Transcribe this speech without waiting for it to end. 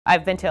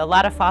I've been to a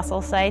lot of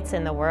fossil sites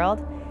in the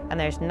world, and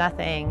there's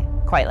nothing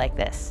quite like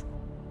this.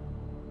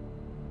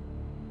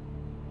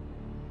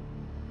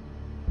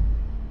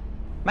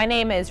 My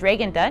name is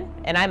Regan Dunn,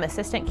 and I'm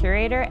assistant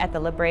curator at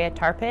the Brea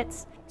Tar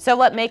Pits. So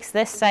what makes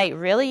this site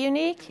really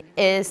unique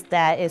is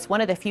that it's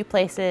one of the few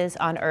places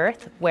on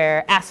Earth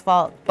where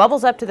asphalt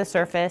bubbles up to the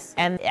surface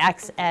and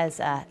acts as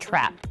a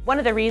trap. One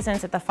of the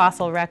reasons that the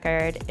fossil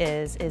record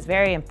is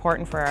very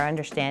important for our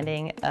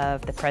understanding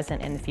of the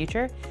present and the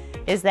future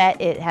is that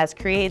it has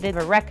created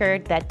a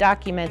record that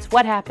documents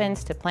what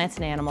happens to plants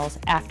and animals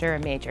after a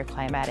major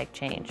climatic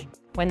change.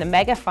 When the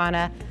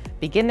megafauna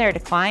begin their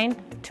decline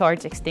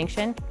towards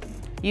extinction,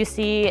 you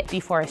see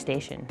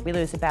deforestation. We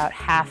lose about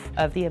half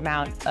of the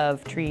amount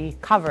of tree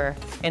cover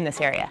in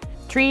this area.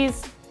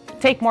 Trees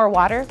take more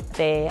water.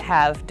 They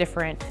have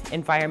different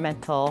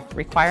environmental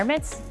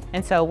requirements.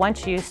 And so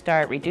once you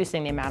start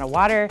reducing the amount of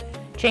water,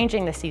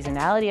 changing the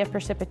seasonality of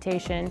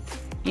precipitation,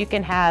 you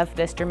can have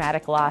this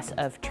dramatic loss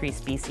of tree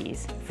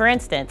species. For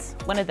instance,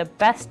 one of the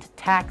best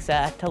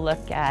taxa to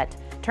look at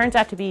turns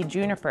out to be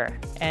juniper.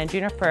 And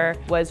juniper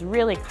was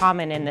really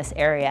common in this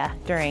area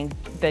during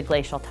the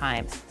glacial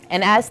times.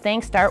 And as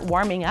things start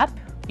warming up,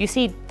 you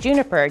see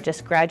juniper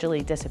just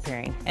gradually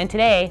disappearing. And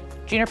today,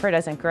 juniper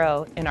doesn't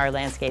grow in our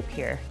landscape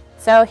here.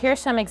 So here's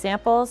some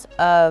examples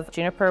of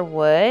juniper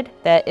wood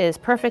that is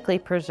perfectly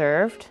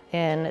preserved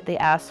in the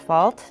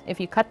asphalt. If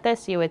you cut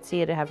this, you would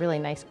see it have really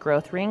nice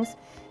growth rings.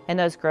 And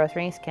those growth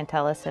rings can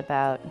tell us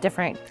about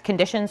different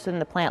conditions when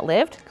the plant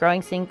lived,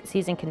 growing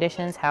season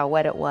conditions, how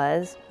wet it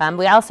was.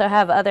 We also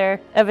have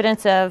other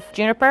evidence of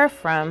juniper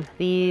from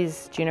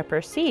these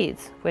juniper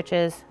seeds, which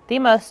is the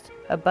most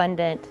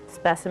abundant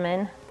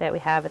specimen that we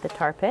have at the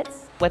tar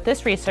pits. What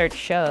this research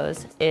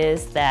shows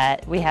is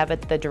that we have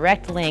the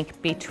direct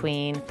link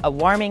between a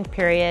warming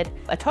period,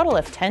 a total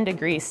of 10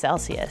 degrees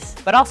Celsius,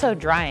 but also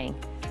drying.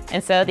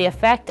 And so the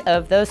effect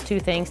of those two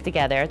things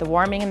together, the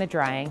warming and the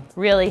drying,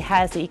 really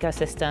has the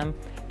ecosystem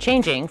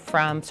changing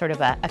from sort of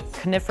a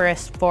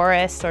coniferous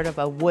forest, sort of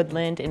a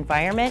woodland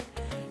environment,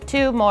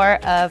 to more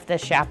of the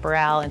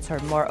chaparral and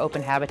sort of more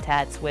open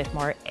habitats with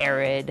more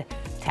arid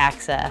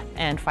taxa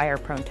and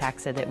fire-prone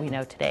taxa that we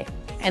know today.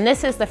 And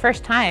this is the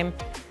first time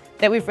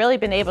that we've really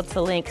been able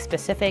to link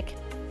specific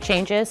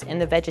changes in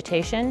the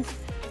vegetation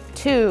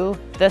to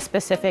the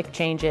specific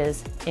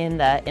changes in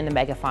the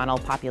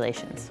megafaunal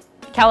populations.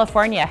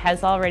 California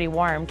has already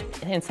warmed,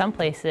 in some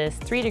places,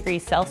 3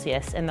 degrees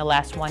Celsius in the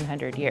last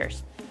 100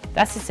 years.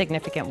 That's a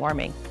significant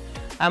warming.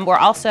 We're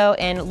also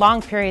in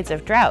long periods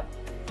of drought.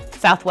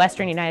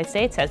 Southwestern United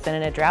States has been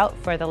in a drought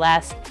for the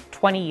last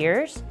 20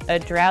 years, a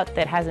drought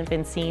that hasn't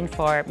been seen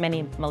for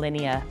many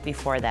millennia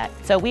before that.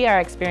 So we are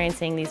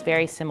experiencing these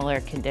very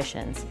similar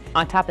conditions.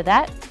 On top of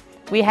that,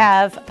 we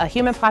have a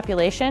human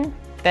population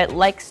that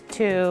likes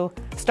to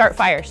start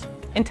fires,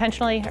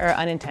 intentionally or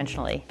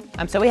unintentionally.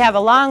 So we have a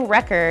long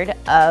record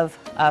of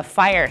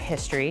fire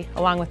history,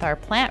 along with our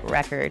plant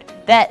record,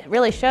 that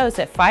really shows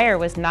that fire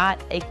was not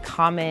a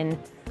common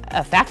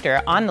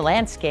factor on the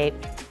landscape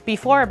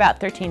before about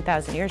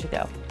 13,000 years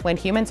ago. When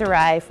humans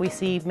arrive, we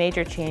see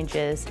major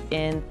changes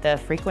in the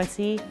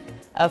frequency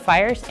of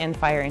fires and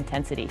fire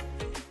intensity.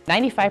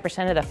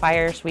 95% of the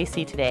fires we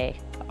see today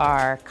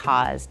are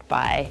caused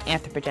by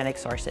anthropogenic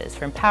sources,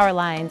 from power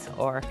lines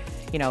or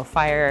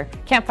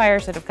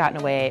campfires that have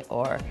gotten away,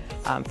 or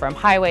from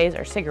highways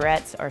or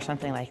cigarettes or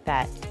something like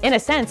that. In a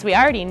sense, we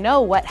already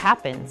know what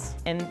happens,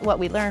 and what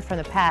we learned from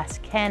the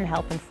past can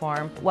help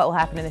inform what will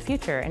happen in the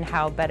future and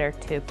how better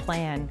to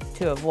plan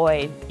to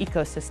avoid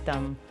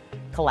ecosystem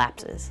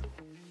collapses.